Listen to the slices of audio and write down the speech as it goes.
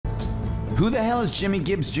Who the hell is Jimmy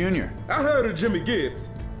Gibbs Jr.? I heard of Jimmy Gibbs.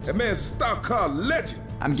 That man's a stock car legend.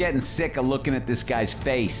 I'm getting sick of looking at this guy's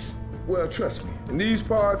face. Well, trust me, in these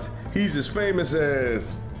parts, he's as famous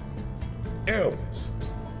as Elvis.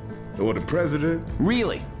 Or the president.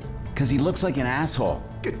 Really? Because he looks like an asshole.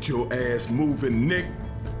 Get your ass moving, Nick.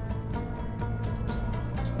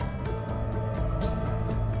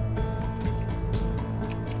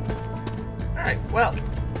 Alright, well,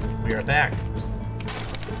 we are back.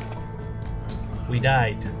 We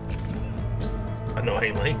died.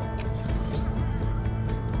 Annoyingly.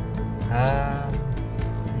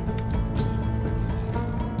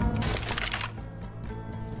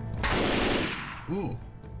 Ooh,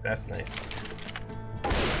 that's nice.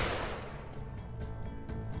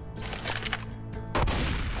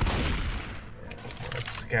 That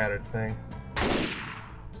scattered thing.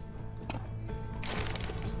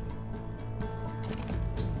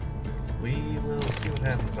 We will see what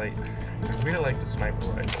happens. I really like the sniper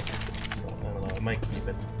rifle, so I don't know. I might keep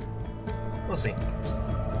it. We'll see. Okay,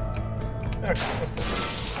 let's go.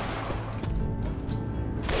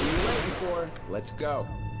 What are you waiting for? Let's go.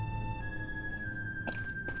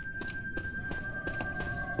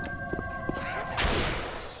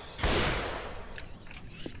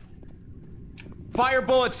 Fire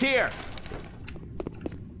bullets here!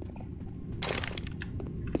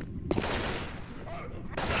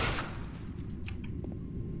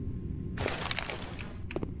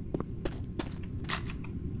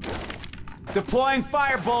 Deploying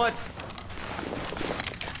fire bullets!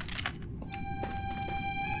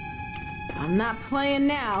 I'm not playing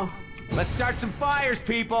now. Let's start some fires,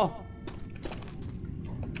 people!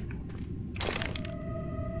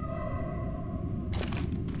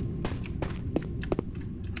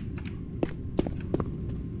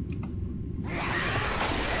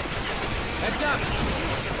 Heads up!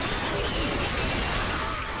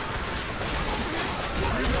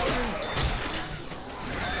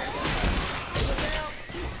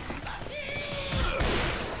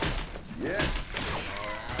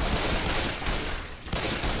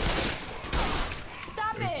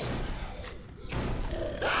 Stop it!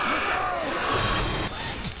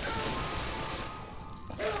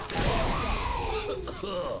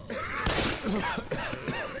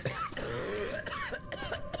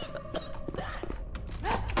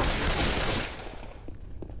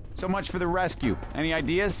 So much for the rescue. Any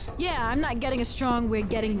ideas? Yeah, I'm not getting a strong "we're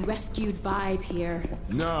getting rescued" vibe here.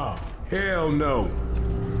 No, hell no.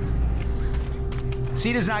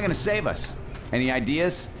 CEDA's not gonna save us. Any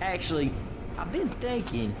ideas? Actually, I've been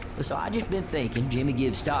thinking. So I just been thinking Jimmy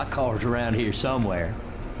Gibbs stock cars around here somewhere.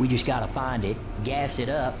 We just gotta find it, gas it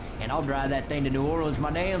up, and I'll drive that thing to New Orleans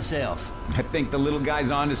my damn self. I think the little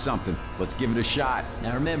guy's onto something. Let's give it a shot.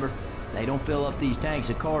 Now remember, they don't fill up these tanks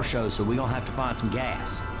at car shows, so we gonna have to find some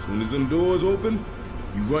gas. As soon as them doors open,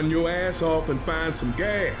 you run your ass off and find some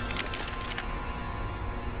gas.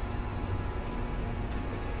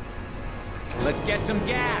 Let's get some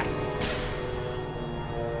gas!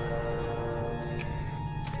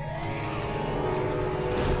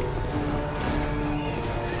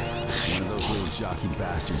 One of those little jockey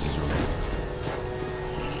bastards is ready.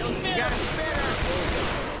 You got a spinner!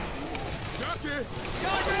 Jockey!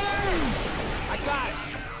 I got it!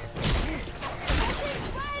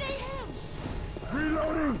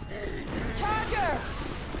 Reloading! Charger!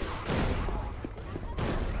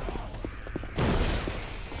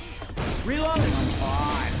 Reloading! Come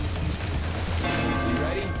on! You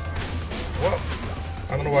ready? Whoa.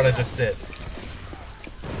 I don't know what I just did.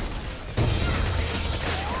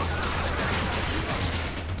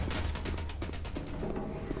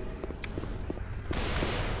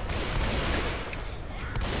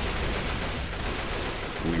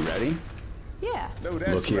 We ready? Yeah. No,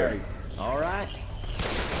 that's Look here. right. All right.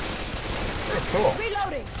 Oh, cool.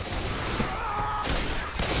 Reloading!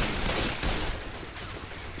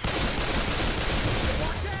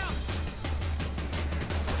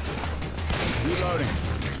 Reloading.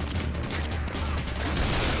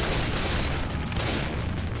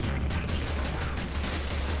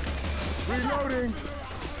 Reloading!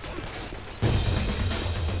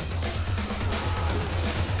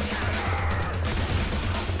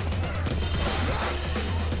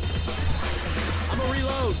 I'm gonna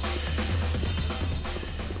reload.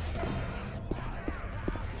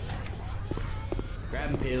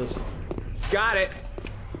 Grabbing pills. Got it.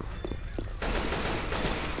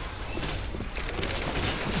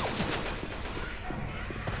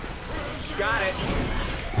 Got it.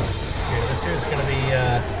 Okay, this here's gonna be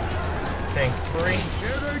tank 3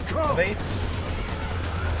 Here they come! of 8.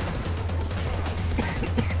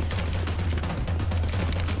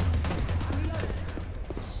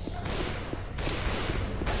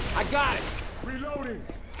 got it. Reloading.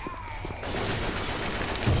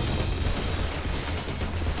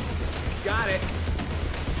 Got it.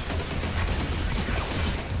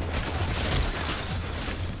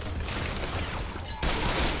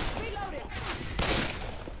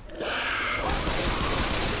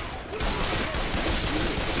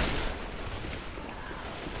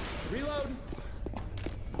 Reloading.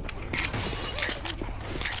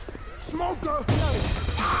 Smoker.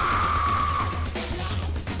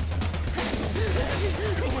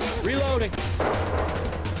 Reloading.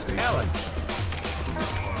 Ellen.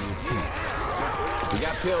 We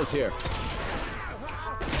got pills here.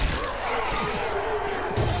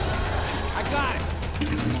 I got it.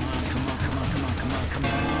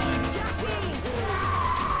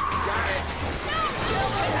 Got it.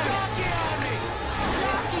 Jockey on me.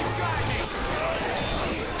 Jockey's got me.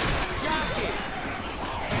 Jockey.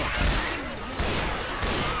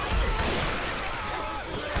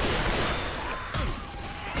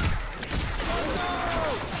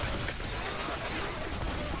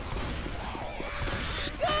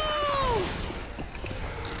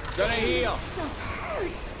 Gonna heal.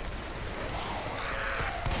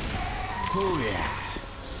 Oh yeah.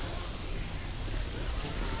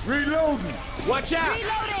 Reloading. Watch out.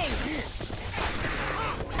 Reloading!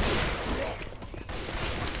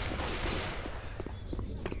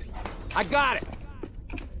 I got it.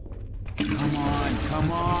 Come on,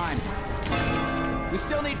 come on. We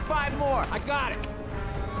still need 5 more. I got it.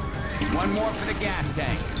 1 more for the gas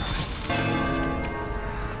tank.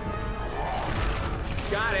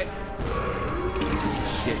 Got it.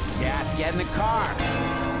 Shit, gas, get in the car.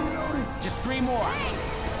 Just 3 more.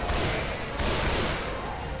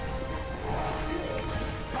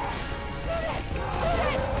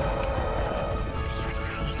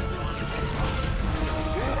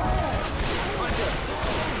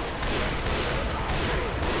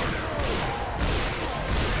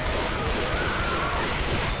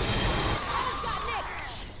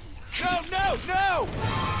 No, no, no!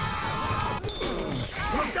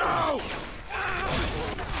 Look out!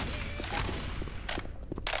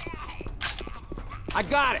 I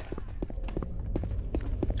got it.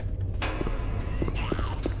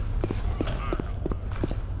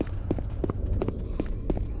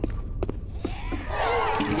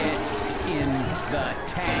 Get in the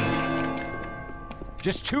tank.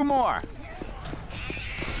 Just 2 more.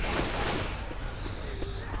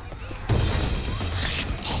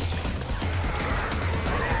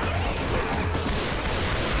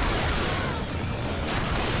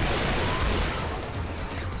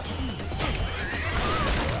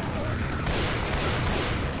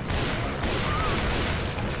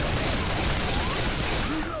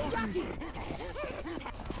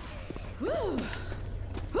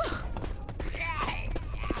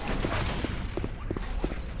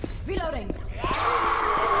 Reloading! Got it.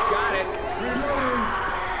 Got it. Reloading.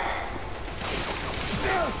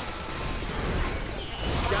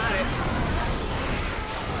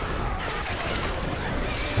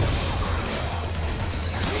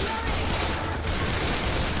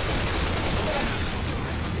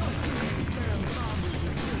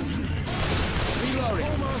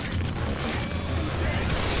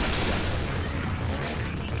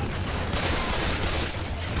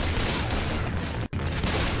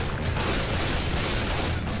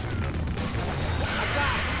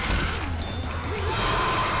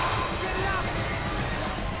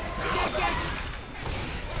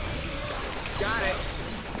 Got it.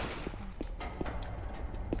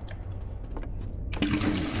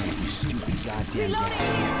 You stupid goddamn Reloading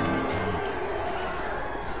here!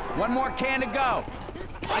 1 more can to go.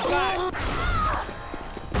 I got it.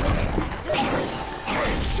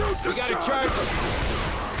 We gotta charge them.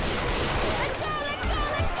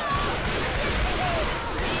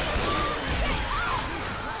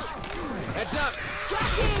 Heads up.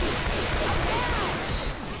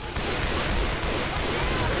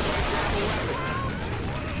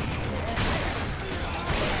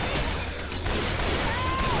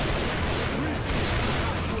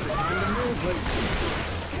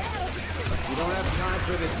 You don't have time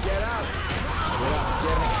for this. Get up. Get up,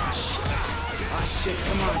 get up. Ah, shit,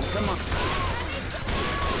 come on, come on.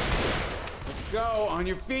 Let's go, on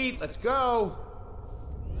your feet, let's go.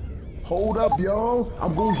 Hold up, y'all.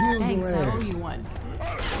 I'm gonna heal Thanks, your I owe ass. you one.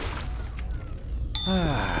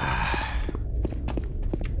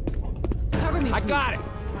 Cover me, I please. got it.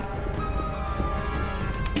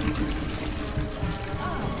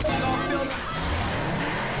 It's all filled up.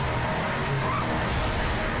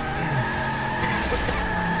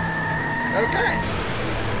 Okay.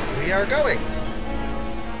 We are going.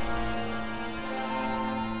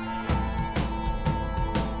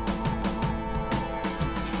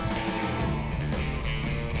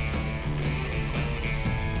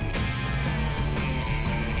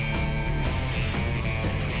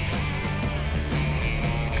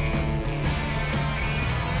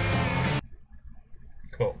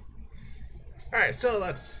 Alright, so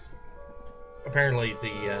that's apparently the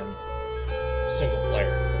single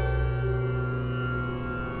player.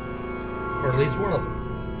 Or at least one of them.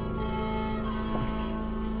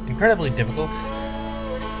 Incredibly difficult.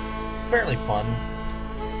 Fairly fun.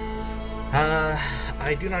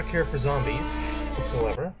 I do not care for zombies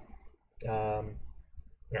whatsoever. Yeah,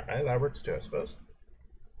 that works too, I suppose.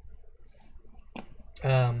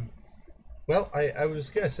 Well, I was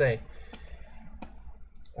gonna say,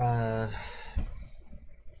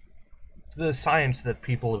 the science that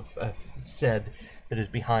people have said that is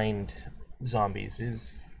behind zombies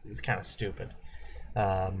is kind of stupid.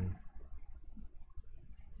 And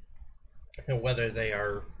whether they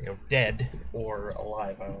are, dead or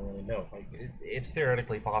alive, I don't really know. Like, it's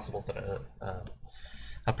theoretically possible that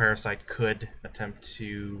a parasite could attempt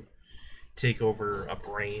to take over a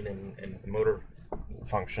brain and the motor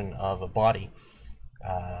function of a body,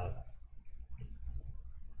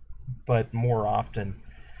 but more often,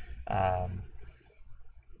 I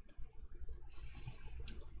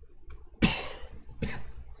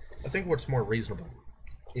think what's more reasonable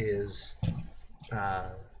is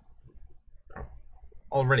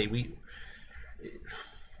already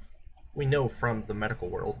we know from the medical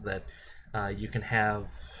world that you can have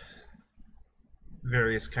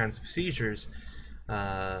various kinds of seizures.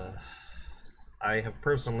 I have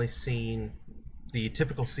personally seen the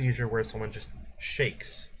typical seizure where someone just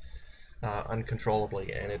shakes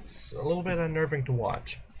uncontrollably, and it's a little bit unnerving to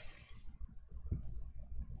watch.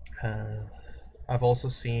 I've also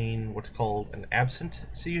seen what's called an absent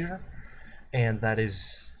seizure, and that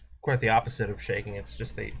is quite the opposite of shaking. It's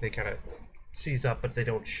just they kind of seize up, but they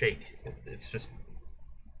don't shake. It's just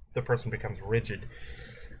the person becomes rigid.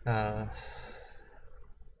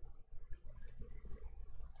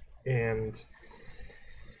 And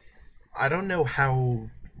I don't know how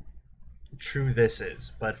true this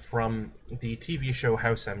is, but from the TV show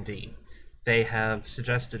House MD, they have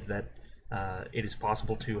suggested that it is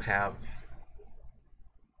possible to have,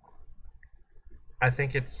 I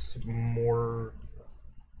think it's more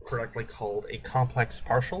correctly called a complex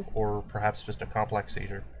partial, or perhaps just a complex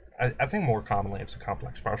seizure. I think more commonly it's a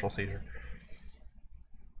complex partial seizure,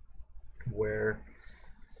 where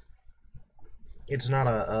it's not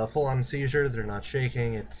a full-on seizure, they're not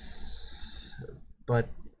shaking, but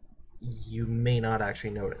you may not actually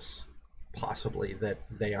notice, possibly, that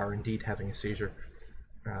they are indeed having a seizure.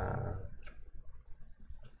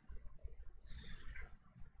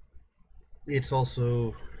 It's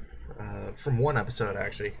also, from one episode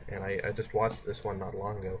actually, and I just watched this one not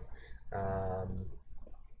long ago,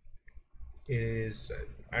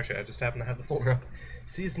 actually I just happen to have the folder up,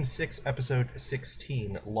 Season 6, Episode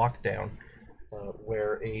 16, Lockdown,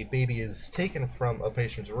 where a baby is taken from a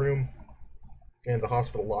patient's room and the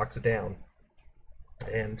hospital locks it down.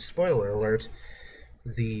 And spoiler alert,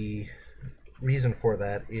 the reason for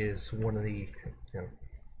that is one of the,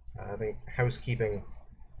 I think, housekeeping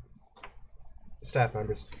staff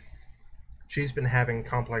members. She's been having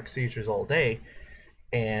complex seizures all day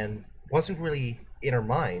and wasn't really in her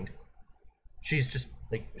mind. She's just,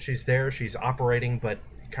 like, she's there, she's operating, but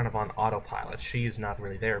kind of on autopilot. She's not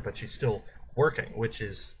really there, but she's still working, which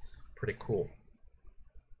is pretty cool.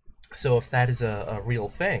 So if that is a real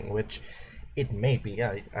thing, which it may be,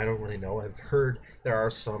 I don't really know. I've heard there are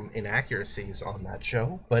some inaccuracies on that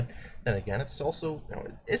show, but then again, it's also,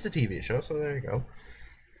 it's a TV show, so there you go.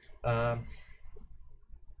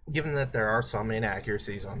 Given that there are some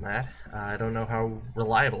inaccuracies on that, I don't know how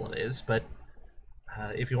reliable it is, but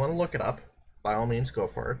if you want to look it up, by all means, go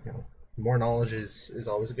for it. More knowledge is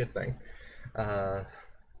always a good thing.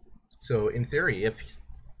 So in theory,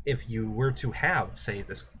 if you were to have, say,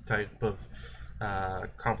 this type of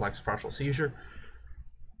complex partial seizure,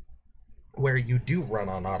 where you do run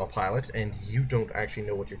on autopilot and you don't actually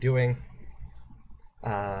know what you're doing,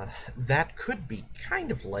 that could be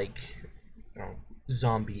kind of like,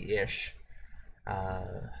 zombie-ish,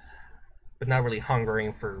 but not really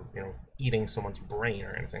hungering for, eating someone's brain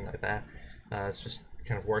or anything like that. It's just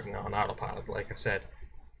kind of working on autopilot, like I said.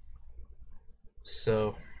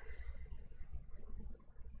 So,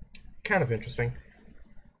 kind of interesting.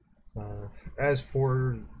 As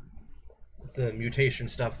for the mutation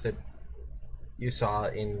stuff that you saw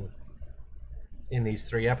in these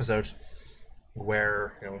 3 episodes,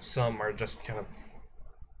 where some are just kind of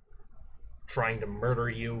trying to murder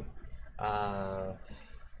you,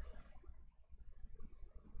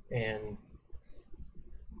 and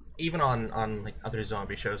even on like other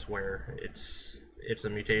zombie shows where it's a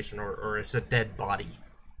mutation or it's a dead body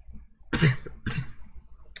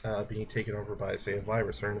being taken over by, say, a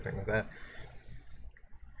virus or anything like that,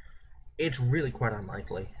 it's really quite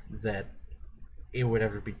unlikely that it would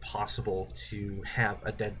ever be possible to have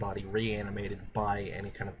a dead body reanimated by any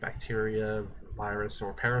kind of bacteria, virus,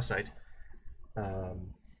 or parasite.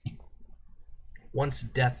 Once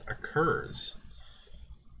death occurs,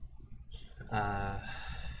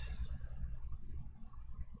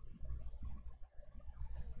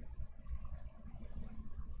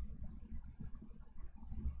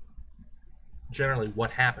 generally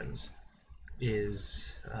what happens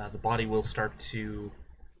is the body will start to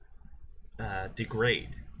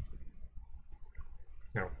degrade.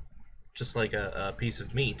 You know, just like a piece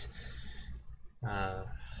of meat.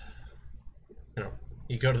 You know,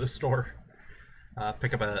 you go to the store,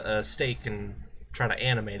 pick up a steak and try to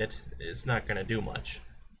animate it. It's not going to do much.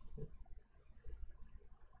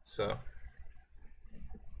 So,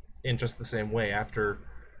 in just the same way, after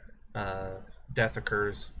death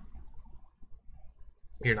occurs,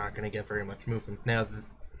 you're not going to get very much movement. Now,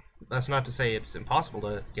 that's not to say it's impossible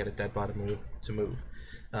to get a dead body to move.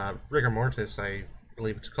 Rigor mortis, I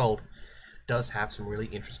believe it's called, does have some really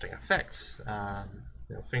interesting effects.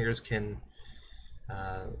 You know, fingers can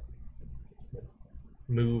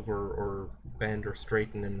move or bend or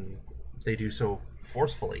straighten, and they do so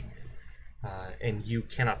forcefully, and you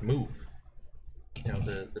cannot move, you know,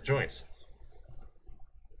 the joints.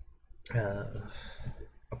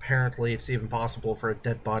 Apparently, it's even possible for a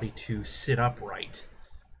dead body to sit upright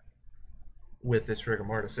with this rigor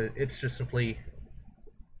mortis. It's just simply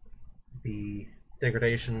the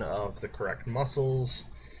degradation of the correct muscles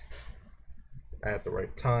at the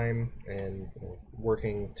right time, and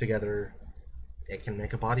working together, it can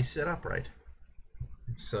make a body sit upright.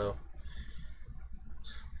 So,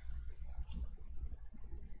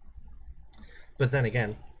 but then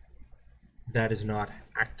again, that is not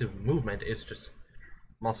active movement, it's just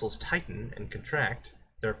muscles tighten and contract,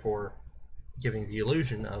 therefore giving the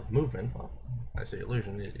illusion of movement. Well, I say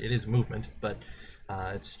illusion, it is movement, but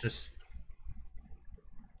it's just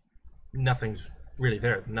nothing's really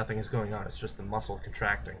there. Nothing is going on. It's just the muscle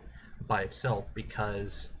contracting by itself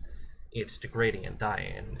because it's degrading and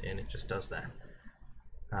dying, and it just does that.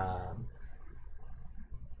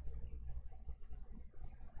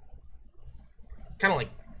 Kind of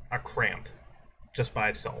like a cramp just by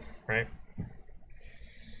itself, right?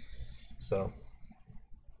 So, a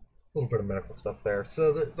little bit of medical stuff there.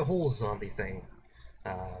 So the whole zombie thing,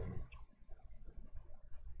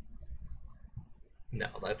 no,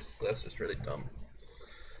 that's just really dumb.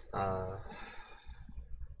 I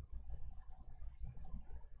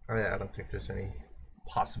don't think there's any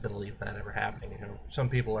possibility of that ever happening. You know, some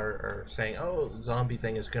people are saying, "Oh, the zombie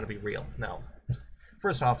thing is going to be real." No.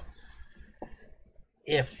 First off,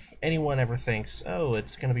 if anyone ever thinks, "Oh,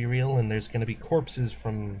 it's going to be real," and there's going to be corpses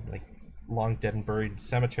from like long dead and buried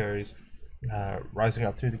cemeteries rising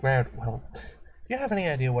up through the ground, well, do you have any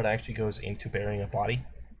idea what actually goes into burying a body?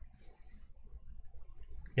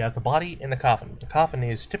 You have the body in the coffin. The coffin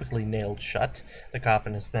is typically nailed shut. The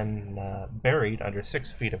coffin is then buried under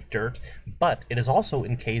 6 feet of dirt, but it is also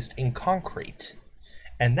encased in concrete.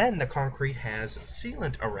 And then the concrete has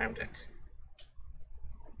sealant around it.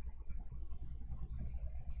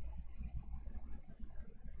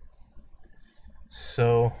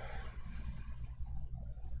 So,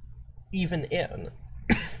 even in...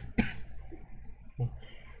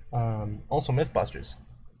 also Mythbusters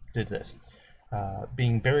did this.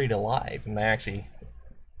 Being buried alive, and they actually,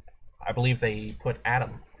 I believe they put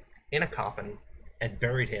Adam in a coffin and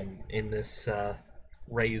buried him in this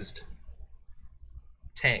raised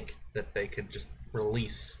tank that they could just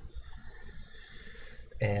release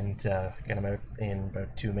and get him out in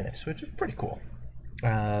about 2 minutes, which is pretty cool.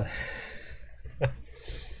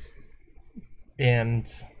 And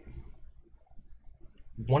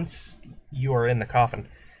once you are in the coffin,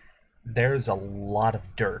 there's a lot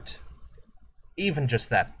of dirt. Even just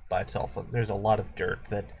that by itself, there's a lot of dirt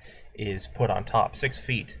that is put on top, 6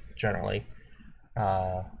 feet generally,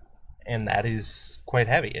 and that is quite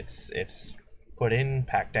heavy. It's put in,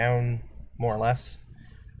 packed down, more or less,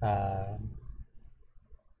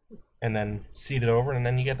 and then seated over, and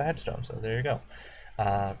then you get the headstone. So there you go.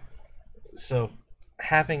 So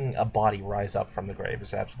having a body rise up from the grave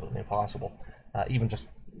is absolutely impossible, even just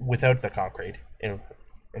without the concrete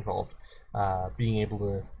involved. Being able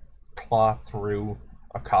to claw through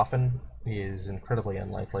a coffin is incredibly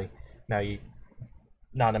unlikely. Now,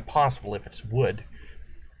 not impossible if it's wood,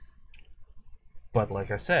 but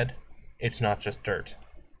like I said, it's not just dirt.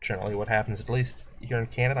 Generally what happens, at least here in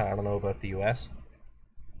Canada, I don't know about the US,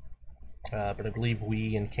 but I believe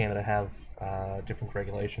we in Canada have different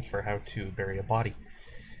regulations for how to bury a body.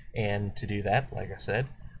 And to do that, like I said,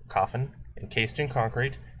 coffin encased in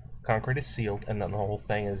concrete, concrete is sealed, and then the whole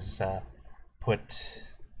thing is put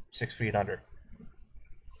 6 feet under.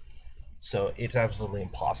 So it's absolutely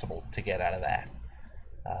impossible to get out of that.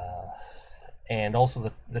 And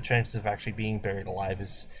also the chances of actually being buried alive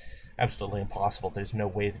is absolutely impossible. There's no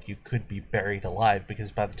way that you could be buried alive,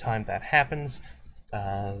 because by the time that happens,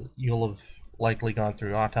 you'll have likely gone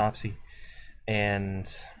through autopsy. And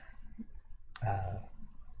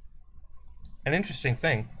an interesting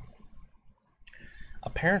thing,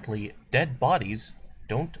 apparently dead bodies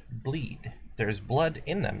don't bleed. There's blood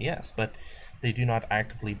in them, yes, but they do not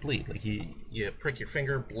actively bleed. Like, you prick your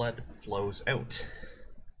finger, blood flows out.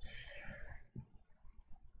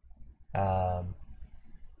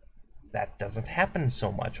 That doesn't happen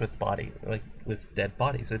so much with with dead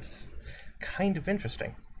bodies. It's kind of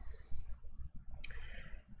interesting.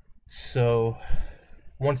 So,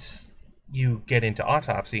 once you get into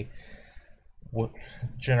autopsy,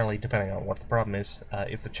 generally, depending on what the problem is,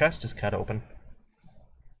 if the chest is cut open,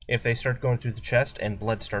 if they start going through the chest and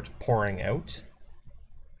blood starts pouring out,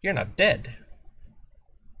 you're not dead.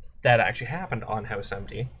 That actually happened on House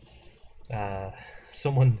MD.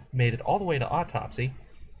 Someone made it all the way to autopsy,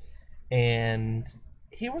 and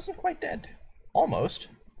he wasn't quite dead. Almost.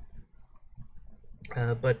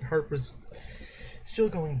 But heart was still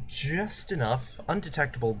going just enough,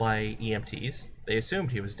 undetectable by EMTs. They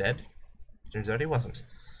assumed he was dead. Turns out he wasn't.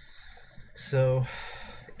 So,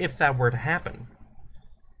 if that were to happen,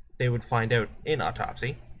 they would find out in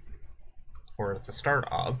autopsy, or at the start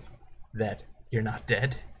of, that you're not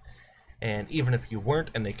dead. And even if you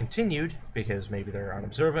weren't and they continued, because maybe they're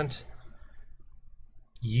unobservant,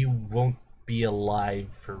 you won't be alive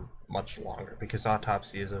for much longer, because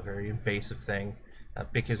autopsy is a very invasive thing.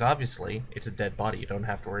 Because obviously, it's a dead body. You don't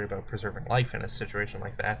have to worry about preserving life in a situation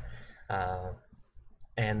like that.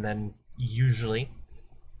 And then usually,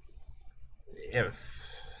 if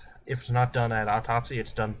it's not done at autopsy,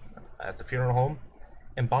 it's done at the funeral home,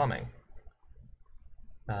 embalming.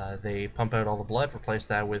 They pump out all the blood, replace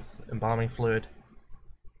that with embalming fluid.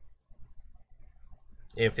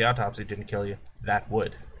 If the autopsy didn't kill you, that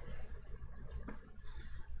would.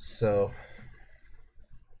 So,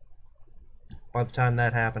 by the time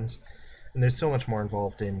that happens, and there's so much more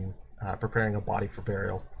involved in preparing a body for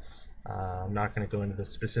burial. I'm not going to go into the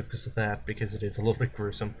specifics of that because it is a little bit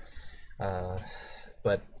gruesome.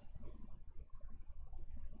 But,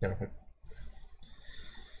 you know,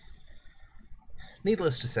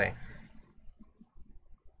 needless to say,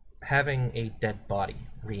 having a dead body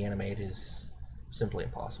reanimate is simply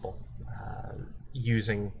impossible,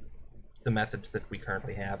 using the methods that we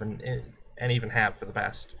currently have, and even have for the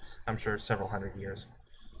past, I'm sure, several hundred years.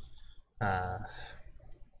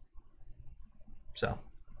 So,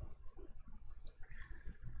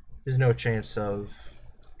 there's no chance of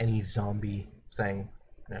any zombie thing,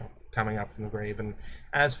 you know, coming up from the grave. And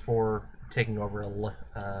as for taking over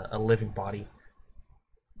a living body,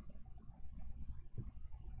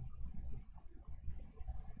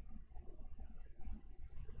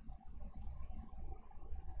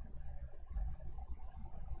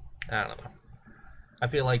 I don't know. I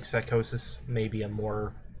feel like psychosis may be a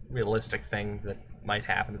more realistic thing that might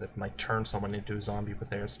happen, that might turn someone into a zombie, but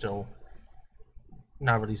they're still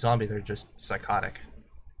not really zombie, they're just psychotic.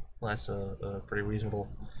 Well, that's a pretty reasonable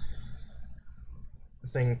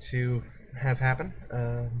thing to have happen.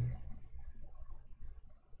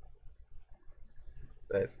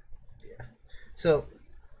 But, yeah. So,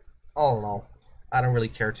 all in all, I don't really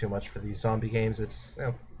care too much for these zombie games. It's, you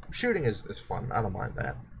know, shooting is fun. I don't mind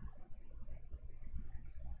that.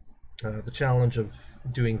 The challenge of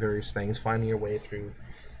doing various things, finding your way through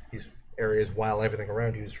these areas while everything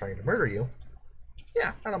around you is trying to murder you,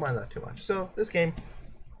 yeah, I don't mind that too much. So, this game,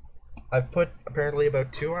 I've put apparently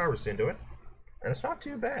about 2 hours into it, and it's not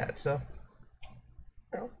too bad, so,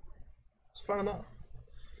 you know, it's fun enough.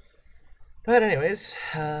 But anyways,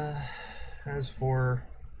 as for,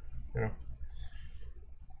 you know,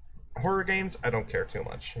 horror games, I don't care too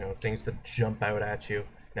much. You know, things that jump out at you.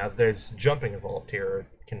 Now, there's jumping involved here.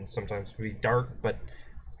 It can sometimes be dark, but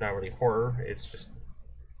it's not really horror. It's just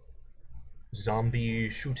zombie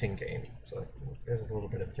shooting game. So there's a little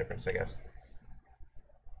bit of a difference, I guess.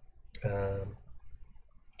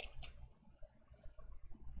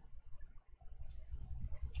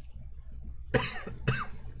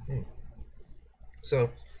 So,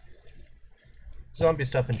 zombie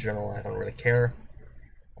stuff in general, I don't really care.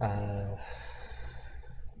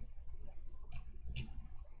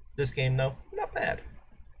 This game, though, not bad.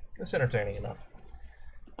 It's entertaining enough.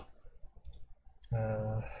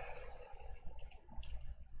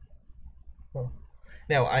 Well.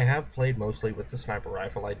 Now, I have played mostly with the sniper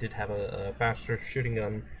rifle. I did have a faster shooting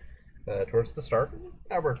gun towards the start.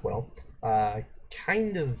 That worked well.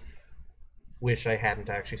 Kind of wish I hadn't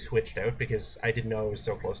actually switched out, because I didn't know I was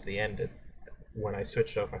so close to the end. When I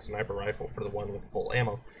switched out my sniper rifle for the one with full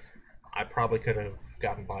ammo, I probably could have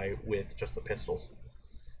gotten by with just the pistols.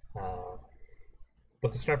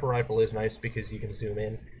 But the sniper rifle is nice because you can zoom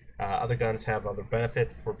in. Other guns have other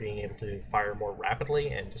benefit for being able to fire more rapidly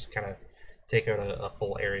and just kind of take out a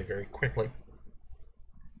full area very quickly.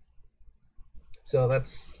 So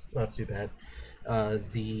that's not too bad. I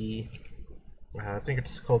think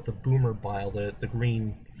it's called the boomer bile, the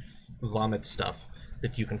green vomit stuff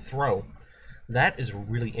that you can throw. That is a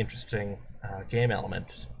really interesting game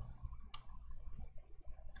element,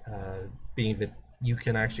 being that you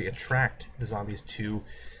can actually attract the zombies to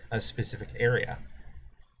a specific area.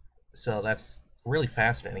 So that's really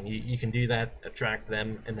fascinating. You can do that, attract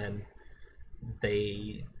them, and then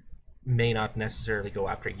they may not necessarily go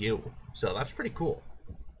after you. So that's pretty cool.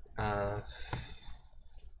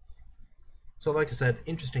 So like I said,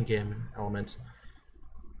 interesting game element.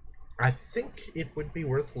 I think it would be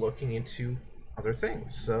worth looking into other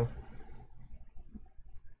things. So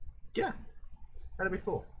yeah, that'd be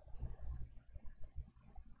cool.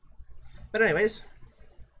 But anyways,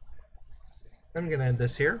 I'm gonna end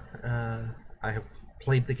this here. I have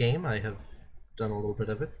played the game. I have done a little bit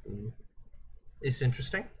of it. And it's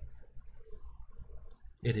interesting.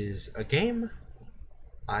 It is a game.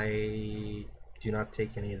 I do not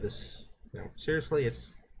take any of this, seriously.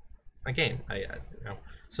 It's a game.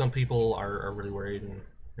 Some people are really worried, and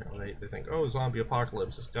they think, oh, zombie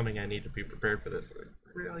apocalypse is coming. I need to be prepared for this. Like,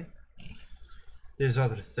 really? There's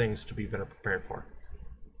other things to be better prepared for.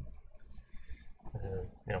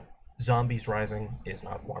 Zombies rising is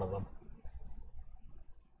not one of them.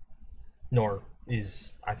 Nor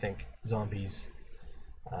is, I think, zombies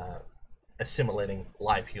assimilating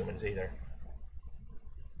live humans either.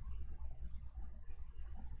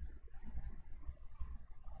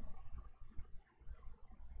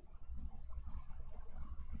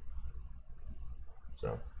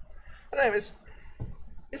 So, but anyways,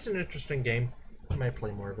 it's an interesting game. I might play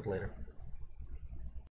more of it later.